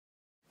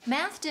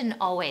Math didn't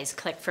always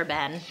click for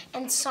Ben.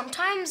 And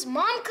sometimes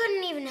Mom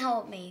couldn't even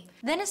help me.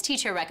 Then his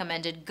teacher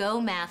recommended Go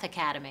Math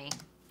Academy.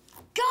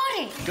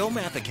 Got it! Go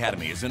Math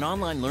Academy is an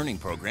online learning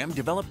program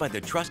developed by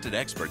the trusted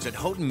experts at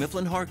Houghton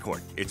Mifflin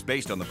Harcourt. It's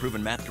based on the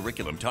proven math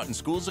curriculum taught in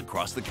schools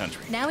across the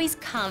country. Now he's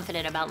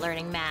confident about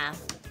learning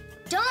math.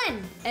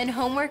 Done! And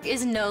homework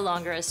is no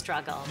longer a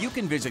struggle. You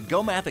can visit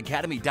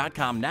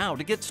GoMathAcademy.com now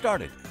to get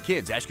started.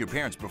 Kids, ask your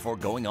parents before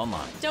going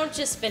online. Don't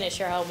just finish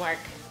your homework.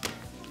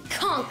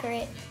 Conquer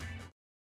it.